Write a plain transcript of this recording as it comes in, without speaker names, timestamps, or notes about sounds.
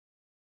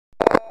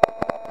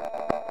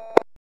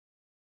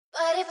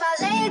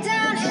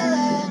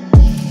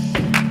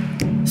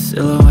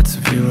Silhouettes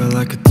of you are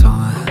like a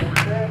taunt.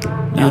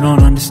 You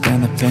don't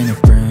understand the pain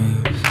it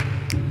brings.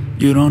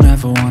 You don't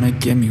ever wanna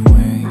give me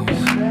wings.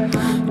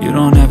 You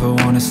don't ever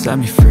wanna set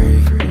me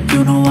free.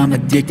 You know I'm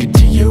addicted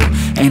to you,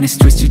 and it's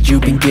twisted,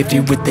 you've been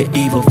gifted with the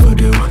evil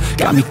voodoo.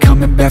 Got me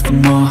coming back for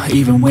more,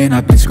 even when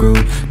I've been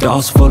screwed.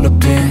 Dolls full of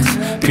pins,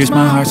 pierce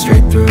my heart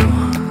straight through.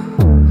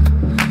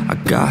 I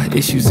got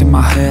issues in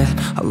my head,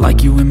 I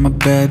like you in my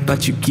bed,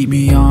 but you keep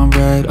me on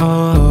red.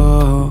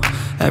 Oh,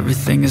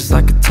 everything is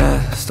like a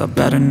test, I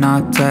better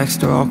not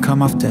text or I'll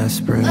come off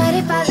desperate. But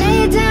if I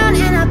lay down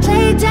and I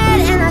play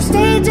dead and I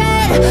stay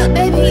dead,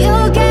 baby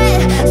you'll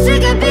get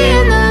sick of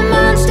being the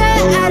monster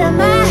out of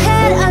my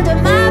head, under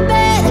my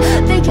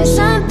bed, thinking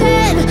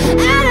something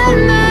out of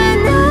my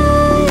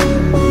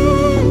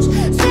nightmares,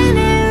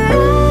 standing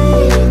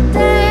right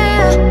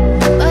there.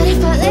 But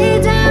if I lay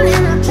down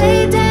and I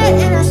play dead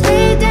and I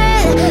stay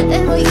dead,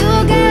 then will you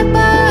get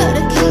bored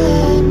of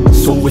killing me?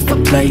 So if I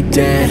play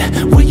dead,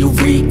 will you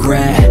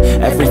regret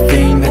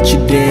everything that you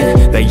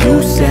did, that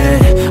you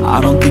said? I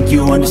don't think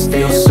you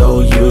understand, so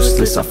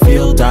useless. I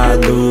feel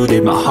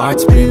diluted, my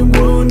heart's been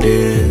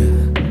wounded.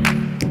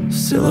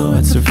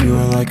 Silhouettes of you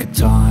are like a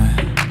taunt.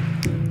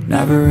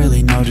 Never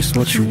really know just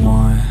what you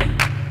want.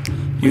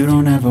 You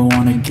don't ever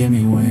wanna give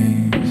me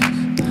wings.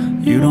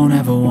 You don't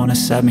ever wanna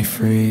set me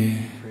free.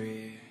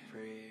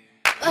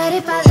 But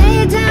if I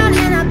lay down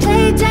and I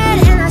play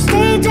dead and I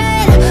stay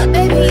dead,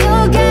 baby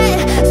you'll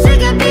get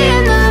sick of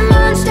being the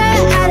monster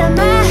out of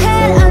my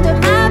head, under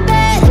my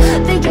bed,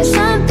 thinking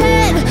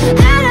something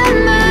out of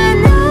my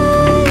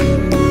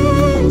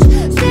nightmares,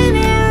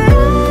 standing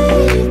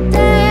right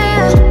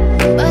there.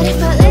 But if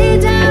I lay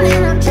down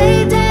and I play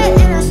dead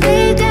and I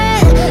stay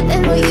dead,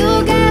 then will you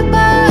get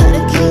bored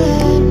of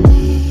killing me?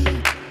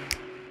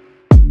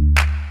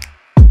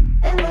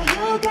 Then will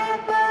you get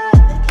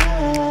bored of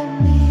killing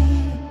me?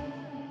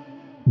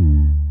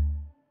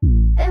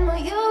 And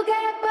will you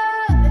get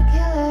bored of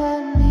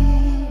killing me?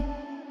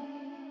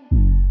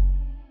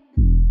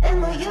 And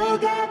will you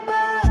get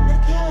bored?